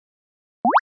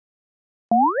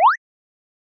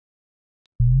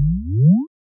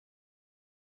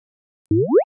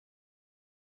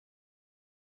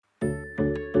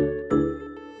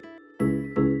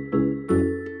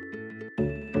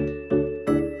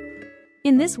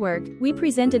In this work, we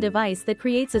present a device that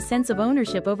creates a sense of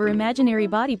ownership over imaginary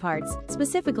body parts,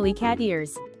 specifically cat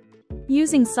ears.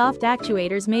 Using soft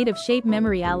actuators made of shape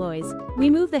memory alloys, we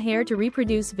move the hair to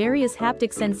reproduce various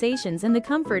haptic sensations and the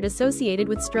comfort associated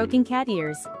with stroking cat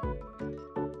ears.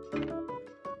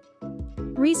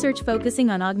 Research focusing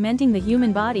on augmenting the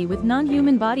human body with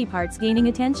non-human body parts gaining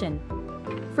attention.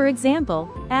 For example,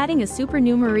 adding a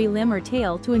supernumerary limb or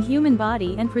tail to a human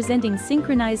body and presenting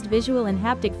synchronized visual and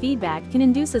haptic feedback can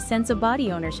induce a sense of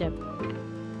body ownership.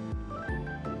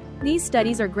 These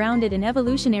studies are grounded in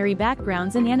evolutionary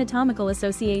backgrounds and anatomical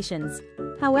associations.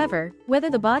 However, whether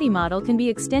the body model can be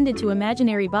extended to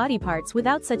imaginary body parts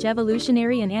without such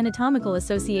evolutionary and anatomical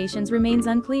associations remains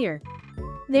unclear.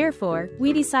 Therefore,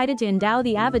 we decided to endow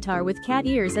the avatar with cat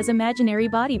ears as imaginary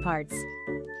body parts.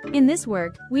 In this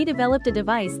work, we developed a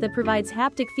device that provides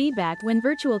haptic feedback when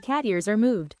virtual cat ears are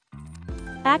moved.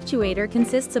 Actuator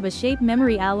consists of a shape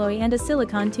memory alloy and a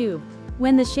silicon tube.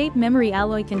 When the shape memory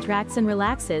alloy contracts and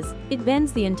relaxes, it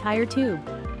bends the entire tube.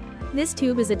 This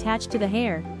tube is attached to the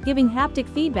hair, giving haptic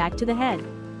feedback to the head.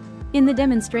 In the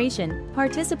demonstration,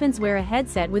 participants wear a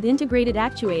headset with integrated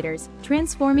actuators,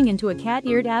 transforming into a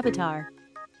cat-eared avatar.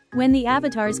 When the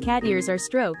avatar's cat ears are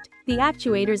stroked, the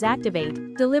actuators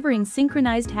activate, delivering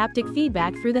synchronized haptic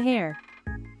feedback through the hair.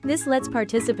 This lets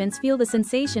participants feel the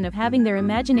sensation of having their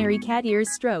imaginary cat ears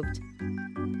stroked.